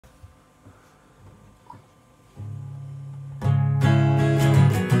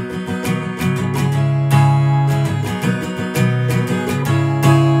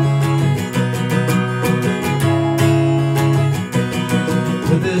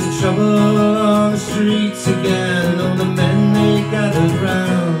there's trouble on the streets again, all the men they gathered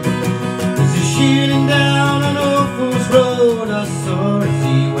round. There's a shooting down on Orphal's Road, I saw as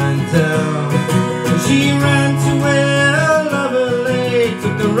he went down. And she ran to where her lover lay,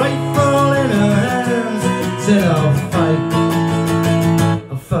 took the rifle in her hands, said I'll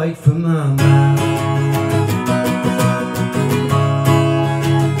fight for my man.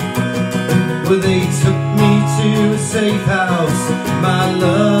 Well, they took me to a safe house, my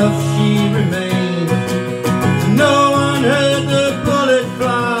love she remained. No one heard the bullet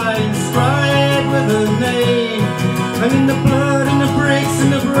fly, inscribed with her name. And in the blood and the bricks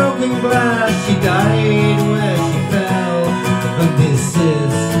and the broken glass, she died where she fell. And this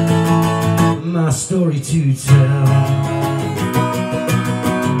is my story to tell.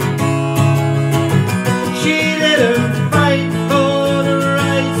 She didn't fight for the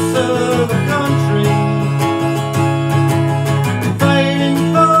rights of a country, fighting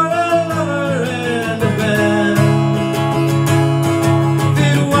for a lover and a band. If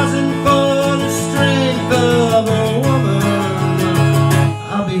it wasn't for the strength of a woman,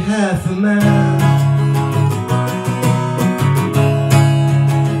 I'll be half a man.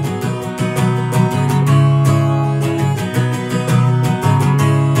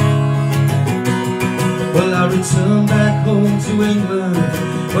 Well, I returned back home to England.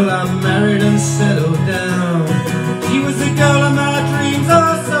 Well, I married and settled down. She was the girl of my dreams,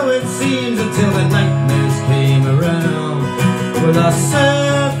 or so it seems, until the nightmares came around. Well, I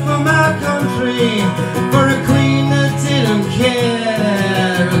served for my country, for a queen that didn't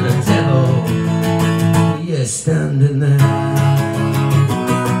care. And the devil, yes, standing there.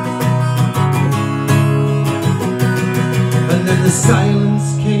 And then the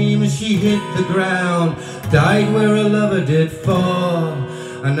silence came as she hit the ground, died where her lover did fall.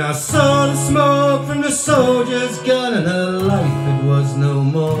 And I saw the smoke from the soldier's gun, and her life it was no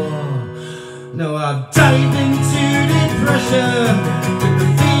more. Now I've dived into depression with the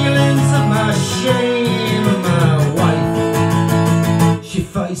feelings of my shame. And my wife, she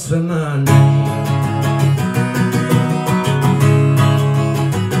fights for my name.